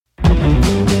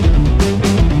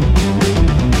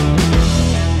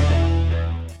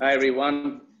Hey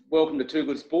everyone, welcome to Two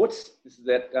Good Sports. This is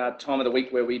that time of the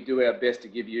week where we do our best to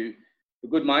give you the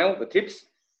good mail, the tips,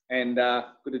 and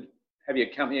good to have your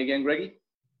company again, Greggy.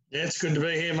 Yeah, it's good to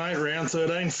be here, mate. Round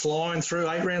 13, flying through,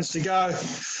 8 rounds to go.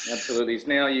 Absolutely. So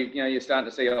now you're starting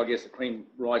to see, I guess, the cream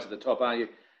rise at the top, aren't you?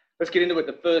 Let's get into it.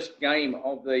 The first game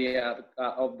of the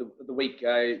week.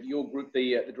 Your group,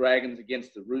 the Dragons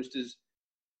against the Roosters.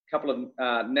 A couple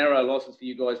of narrow losses for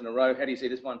you guys in a row. How do you see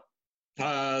this one?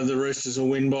 The Roosters will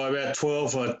win by about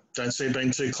 12. I don't see it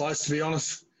being too close, to be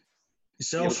honest.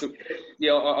 Yourself?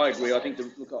 Yeah, I agree. I think I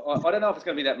don't know if it's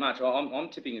going to be that much. I'm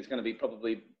tipping it's going to be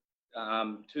probably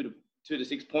 2 to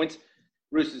 6 points.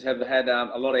 Roosters have had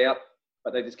a lot out,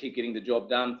 but they just keep getting the job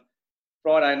done.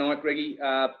 Friday night, Greggy,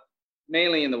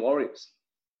 Manly and the Warriors.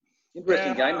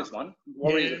 Interesting game, this one.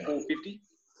 Warriors at 450.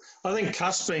 I think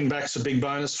Cuss being back's a big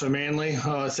bonus for Manly.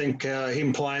 I think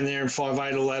him playing there in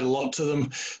 5'8" will add a lot to them.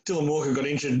 Dylan Walker got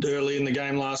injured early in the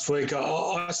game last week.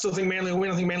 I still think Manly will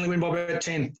win. I think Manly win by about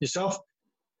 10. Yourself?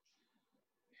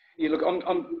 Yeah, look,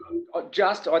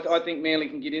 I think Manly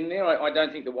can get in there. I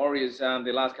don't think the Warriors,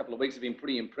 their last couple of weeks have been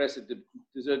pretty impressive to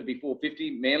deserve to be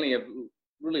 450. Manly have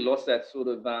really lost that sort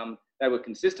of, they were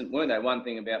consistent, weren't they? One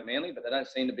thing about Manly, but they don't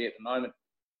seem to be at the moment.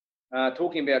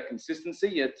 Talking about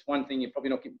consistency, it's one thing you're probably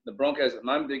not getting the Broncos at the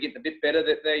moment. They're getting a bit better.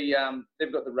 That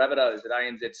they've got the Rabbitohs at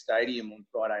ANZ Stadium on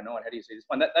Friday night. How do you see this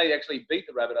one? They actually beat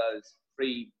the Rabbitohs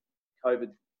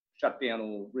pre-COVID shutdown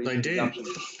or resumption. They did.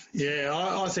 Yeah,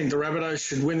 I think the Rabbitohs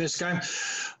should win this game.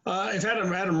 If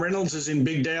Adam Reynolds is in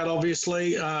big doubt,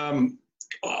 obviously.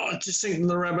 I just think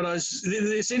the Rabbitohs,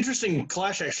 it's an interesting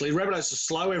clash actually. Rabbitohs are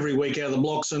slow every week out of the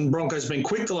blocks and Broncos have been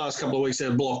quick the last couple of weeks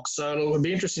out of blocks. So it'll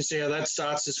be interesting to see how that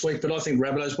starts this week. But I think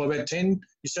Rabbitohs by about 10.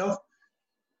 Yourself?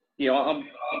 Yeah, I'm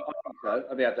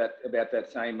about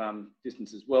that same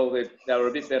distance as well. They were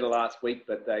a bit better last week,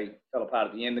 but they fell apart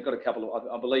at the end. They've got a couple of,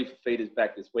 I believe, feeders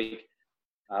back this week.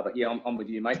 But yeah, I'm with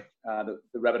you, mate. The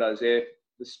Rabbitohs there.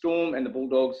 The Storm and the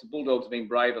Bulldogs. The Bulldogs have been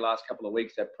brave the last couple of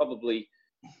weeks. They probably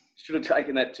should have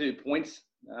taken that 2 points.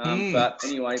 But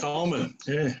anyway. Coleman,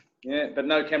 yeah. Yeah, but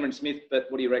no Cameron Smith. But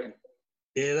what do you reckon?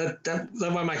 Yeah, that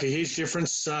won't make a huge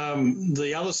difference.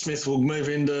 The other Smith will move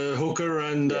into hooker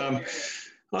and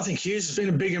I think Hughes has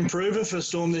been a big improver for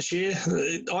Storm this year.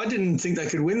 I didn't think they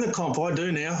could win the comp. I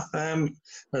do now.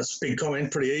 That's a big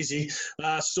comment, pretty easy.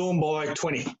 Storm by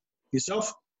 20.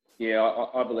 Yourself? Yeah,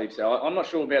 I believe so. I'm not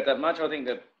sure about that much. I think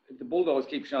that if the Bulldogs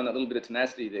keep showing that little bit of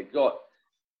tenacity they've got,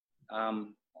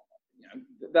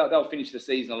 they'll finish the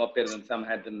season a lot better than some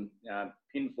had them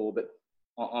pinned for. But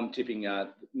I'm tipping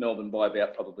Melbourne by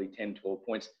about probably 10, 12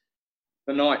 points.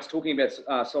 The Knights, talking about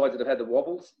sides that have had the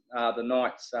wobbles, the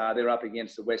Knights, they're up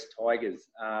against the West Tigers.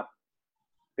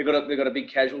 They've got a big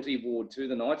casualty ward too,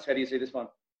 the Knights. How do you see this one?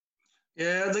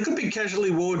 Yeah, they've got a big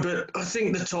casualty ward, but I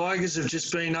think the Tigers have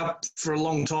just been up for a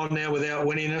long time now without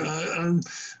winning.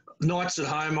 Knights at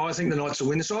home, I think the Knights will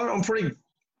win. So I'm pretty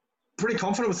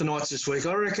confident with the Knights this week.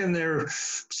 I reckon they're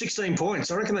 16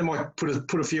 points. I reckon they might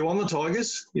put a few on the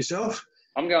Tigers. Yourself?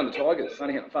 I'm going to Tigers,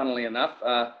 funnily enough.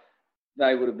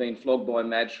 They would have been flogged by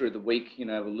Madge through the week,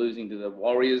 losing to the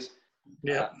Warriors.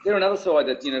 Yeah. They're another side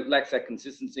that, lacks that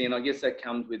consistency, and I guess that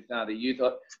comes with the youth.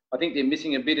 I think they're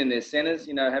missing a bit in their centres,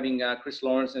 having Chris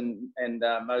Lawrence and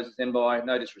Moses Mbai.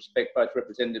 No disrespect, both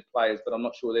representative players, but I'm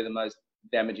not sure they're the most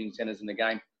damaging centres in the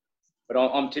game. But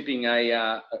I'm tipping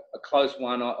a close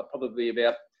one, probably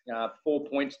about 4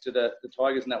 points to the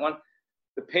Tigers in that one.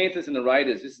 The Panthers and the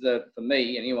Raiders, this is, for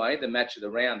me anyway, the match of the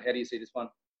round. How do you see this one?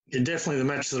 Yeah, definitely the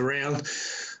match of the round.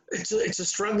 It's a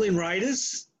struggling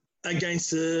Raiders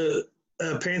against a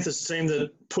Panthers team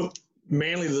that put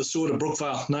Manly to the sword of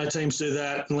Brookvale. No teams do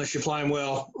that unless you're playing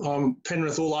well.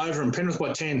 Penrith all over them. Penrith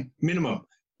by 10 minimum.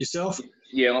 Yourself?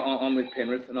 Yeah, I'm with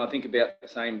Penrith, and I think about the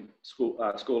same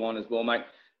scoreline as well, mate.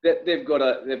 They've got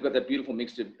that beautiful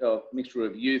mixture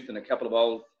of youth and a couple of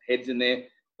old heads in there,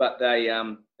 but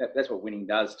that's what winning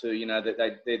does too.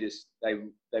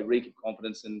 They reek of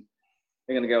confidence, and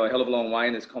they're going to go a hell of a long way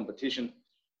in this competition.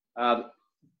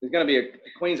 There's going to be a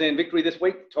Queensland victory this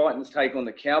week. Titans take on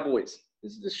the Cowboys.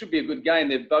 This should be a good game.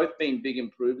 They've both been big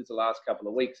improvers the last couple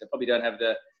of weeks. They probably don't have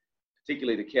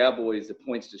particularly the Cowboys, the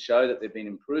points to show that they've been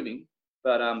improving.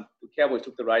 But the Cowboys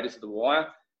took the Raiders to the wire.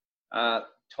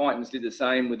 Titans did the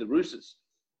same with the Roosters.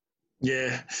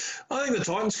 Yeah, I think the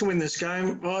Titans can win this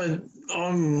game.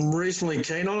 I'm reasonably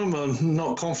keen on them. I'm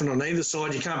not confident on either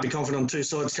side. You can't be confident on two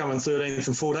sides coming 13th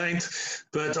and 14th.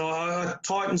 But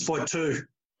Titans by 2.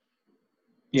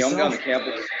 Yeah, I'm going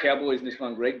to Cowboys in this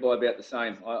one, Greg, by about the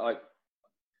same.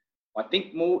 I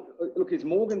think is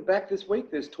Morgan back this week?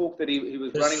 There's talk that he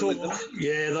was running with them.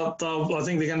 Yeah, I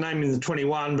think they're going to name him in the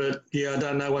 21, but yeah, I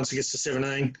don't know once he gets to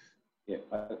 17. Yeah,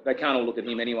 they can't all look at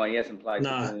him anyway. He hasn't played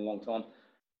football in a long time.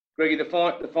 Greggy,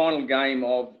 the final game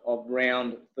of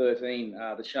round 13,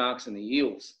 the Sharks and the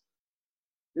Eels.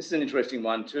 This is an interesting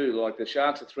one too. Like the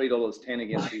Sharks are $3.10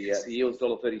 against the Eels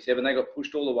 $1.37. They got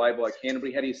pushed all the way by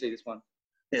Canterbury. How do you see this one?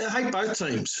 Yeah, I hate both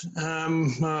teams.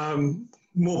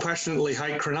 More passionately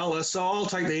hate Cronulla, so I'll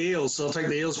take the Eels. I'll take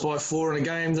the Eels by 4 in a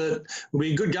game that will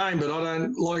be a good game, but I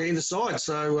don't like either side.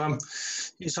 So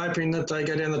he's hoping that they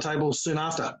go down the table soon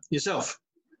after. Yourself?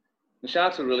 The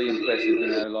Sharks are really impressive.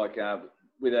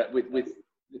 With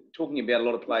talking about a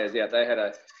lot of players out. They had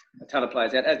a ton of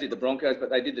players out, as did the Broncos, but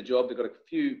they did the job. They've got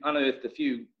unearthed a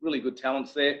few really good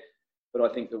talents there, but I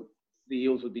think the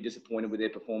Eels would be disappointed with their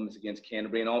performance against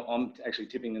Canterbury, and I'm actually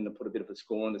tipping them to put a bit of a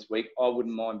score on this week. I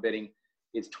wouldn't mind betting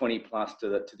it's 20 plus to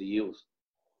the Eels.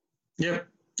 Yep,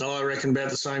 I reckon about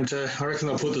the same too. I reckon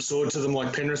they'll put the sword to them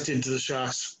like Penrith did to the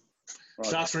Sharks.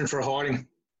 Right. Sharks are in for a hiding.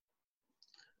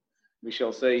 We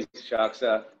shall see, Sharks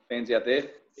fans out there.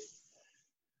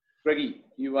 Greggy,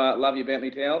 you love your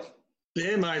Bentley towels?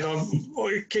 Yeah, mate,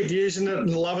 I keep using it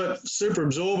and love it. Super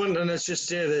absorbent, and it's just,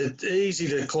 they're easy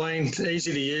to clean,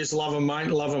 easy to use. Love them, mate,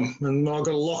 love them. And I've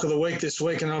got a lock of the week this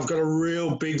week, and I've got a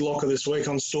real big lock of this week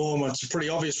on Storm. It's a pretty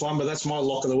obvious one, but that's my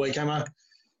lock of the week, Hamo.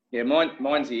 Yeah,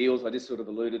 mine's the Eels. I just sort of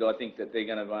alluded. I think that they're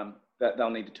going to that they'll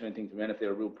need to turn things around if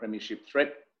they're a real premiership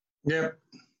threat. Yep.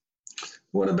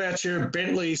 What about your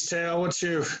Bentley's towel? What's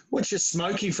your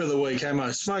smoky for the week,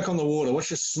 Hamo? Smoke on the water. What's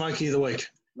your smoky of the week?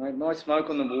 Mate, my smoke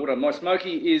on the water. My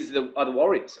smoky are the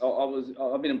Warriors.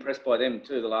 I've been impressed by them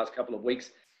too the last couple of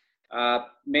weeks.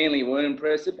 Manly weren't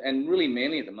impressive, and really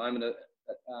Manly at the moment, as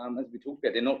we talked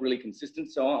about, they're not really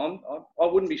consistent. So I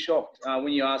wouldn't be shocked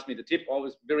when you asked me to tip. I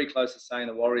was very close to saying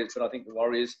the Warriors, but I think the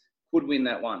Warriors could win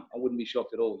that one. I wouldn't be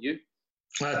shocked at all. You?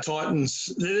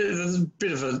 Titans. They're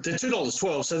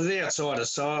 $2.12, so they're the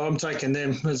outsiders. So I'm taking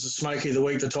them as a smoky of the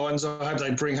week. The Titans. I hope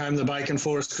they bring home the bacon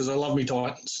for us because I love me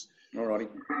Titans. All righty.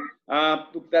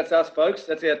 Look, that's us, folks.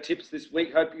 That's our tips this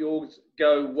week. Hope you all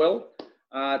go well.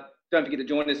 Don't forget to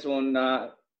join us on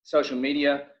social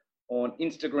media, on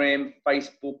Instagram,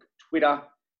 Facebook, Twitter,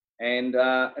 and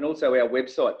also our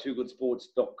website,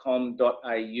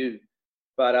 toogoodsports.com.au.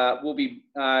 But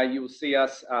you'll see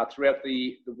us throughout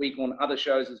the week on other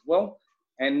shows as well.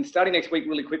 And starting next week,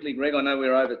 really quickly, Greg, I know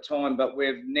we're over time, but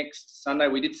we're next Sunday.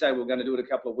 We did say we were going to do it a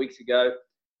couple of weeks ago.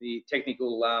 The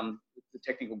technical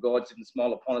guides didn't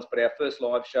smile upon us, but our first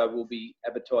live show will be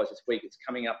advertised this week. It's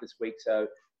coming up this week, so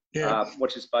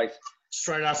watch the space.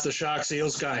 Straight after the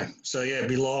Sharks-Eels game. So, it'll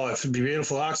be live. It'll be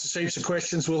beautiful. Ask us heaps of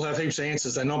questions. We'll have heaps of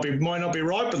answers. They might not be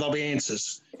right, but they'll be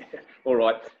answers. All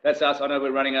right. That's us. I know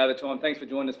we're running over time. Thanks for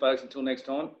joining us, folks. Until next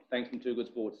time, thanks from Too Good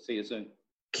Sports. See you soon.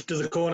 Keep to the corner.